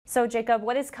So Jacob,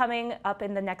 what is coming up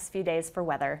in the next few days for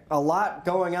weather? A lot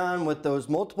going on with those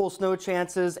multiple snow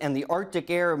chances and the Arctic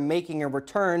air making a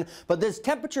return, but this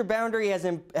temperature boundary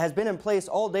has been in place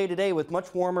all day today with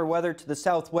much warmer weather to the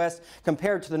southwest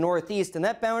compared to the northeast, and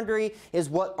that boundary is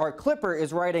what our clipper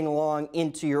is riding along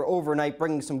into your overnight,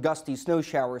 bringing some gusty snow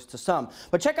showers to some.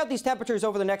 But check out these temperatures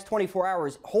over the next 24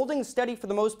 hours, holding steady for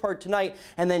the most part tonight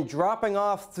and then dropping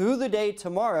off through the day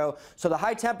tomorrow. So the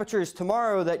high temperatures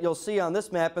tomorrow that you'll see on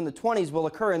this map in the 20s will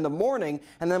occur in the morning,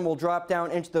 and then we'll drop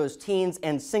down into those teens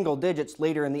and single digits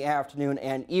later in the afternoon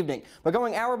and evening. But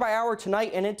going hour by hour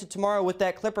tonight and into tomorrow with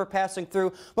that clipper passing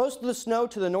through, most of the snow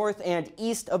to the north and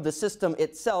east of the system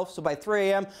itself. So by 3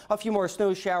 a.m., a few more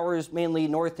snow showers, mainly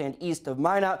north and east of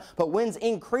Minot, but winds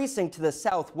increasing to the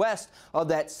southwest of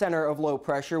that center of low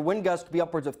pressure. Wind gusts could be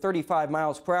upwards of 35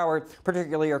 miles per hour,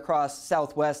 particularly across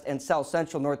southwest and south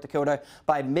central North Dakota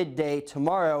by midday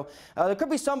tomorrow. There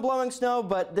could be some blowing snow,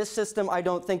 but this system I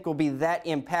don't think will be that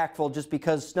impactful just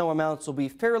because snow amounts will be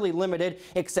fairly limited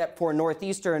except for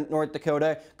northeastern North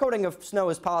Dakota. Coating of snow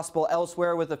is possible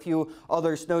elsewhere with a few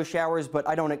other snow showers, but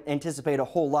I don't anticipate a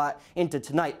whole lot into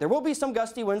tonight. There will be some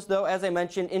gusty winds though, as I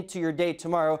mentioned, into your day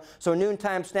tomorrow. So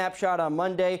noontime snapshot on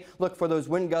Monday, look for those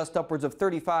wind gusts upwards of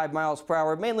 35 miles per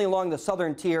hour, mainly along the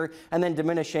southern tier, and then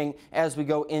diminishing as we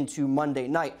go into Monday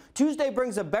night. Tuesday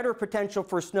brings a better potential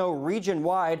for snow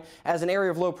region-wide as an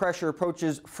area of low pressure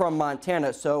approaches from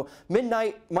Montana. So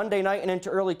midnight Monday night and into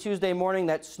early Tuesday morning,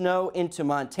 that snow into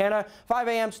Montana. 5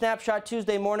 a.m. snapshot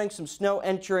Tuesday morning, some snow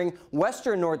entering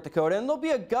western North Dakota, and there'll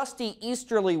be a gusty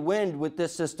easterly wind with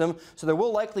this system, so there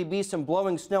will likely be some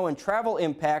blowing snow and travel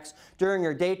impacts during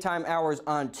your daytime hours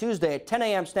on Tuesday. At 10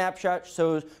 a.m. snapshot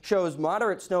shows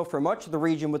moderate snow for much of the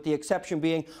region, with the exception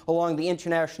being along the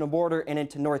international border and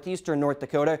into northeastern North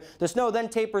Dakota. The snow then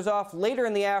tapers off later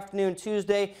in the afternoon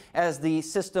Tuesday as the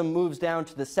system moves down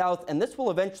to the south, and this will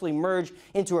eventually merge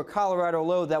into a Colorado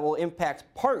low that will impact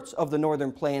parts of the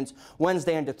northern plains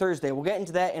Wednesday into Thursday. We'll get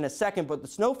into that in a second, but the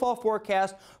snowfall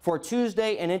forecast for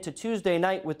Tuesday and into Tuesday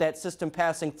night with that system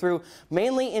passing through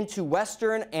mainly into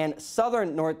western and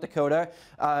southern North Dakota.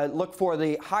 Look for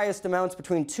the highest amounts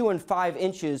between 2 and 5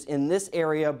 inches in this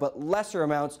area, but lesser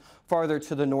amounts farther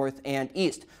to the north and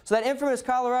east. So that infamous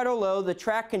Colorado low, the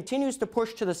track continues to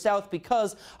push to the south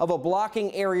because of a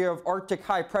blocking area of Arctic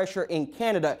high pressure in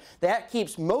Canada. That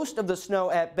keeps most of the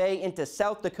snow at bay into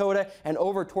South Dakota and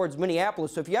over towards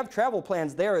Minneapolis. So if you have travel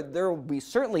plans there will be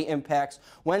certainly impacts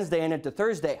Wednesday and into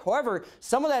Thursday. However,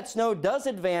 some of that snow does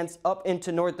advance up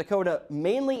into North Dakota,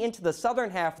 mainly into the southern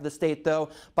half of the state though,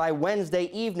 by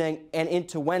Wednesday evening and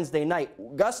into Wednesday night.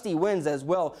 Gusty winds as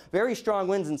well, very strong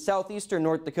winds in southeastern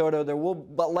North Dakota. There will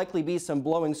likely be some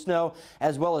blowing snow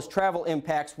as well as travel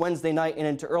impacts Wednesday night and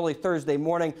into early Thursday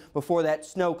morning before that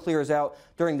snow clears out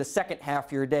during the second half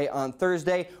of your day on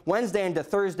Thursday. Wednesday into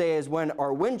Thursday is when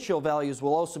our wind chill values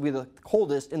will also be the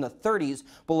coldest, in the 30s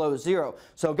below zero.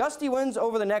 So gusty winds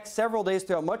over the next several days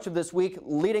throughout much of this week,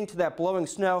 leading to that blowing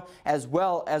snow as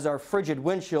well as our frigid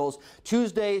wind chills.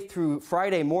 Tuesday through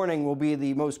Friday morning will be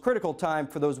the most critical time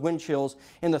for those wind chills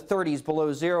in the 30s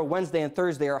below zero. Wednesday and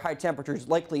Thursday, our high temperatures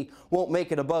likely won't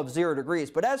make it above 0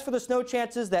 degrees. But as for the snow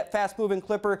chances, that fast-moving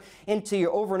clipper into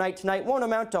your overnight tonight won't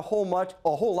amount to a whole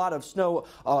lot of snow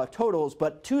totals,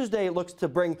 but Tuesday looks to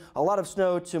bring a lot of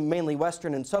snow to mainly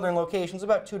western and southern locations,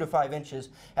 about 2 to 5 inches,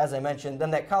 as I mentioned.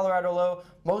 Then that Colorado low,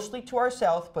 mostly to our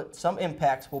south, but some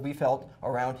impacts will be felt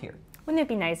around here. Wouldn't it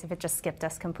be nice if it just skipped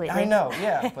us completely? I know,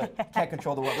 yeah, but can't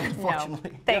control the weather,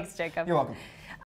 unfortunately. No. Thanks, Jacob. You're welcome.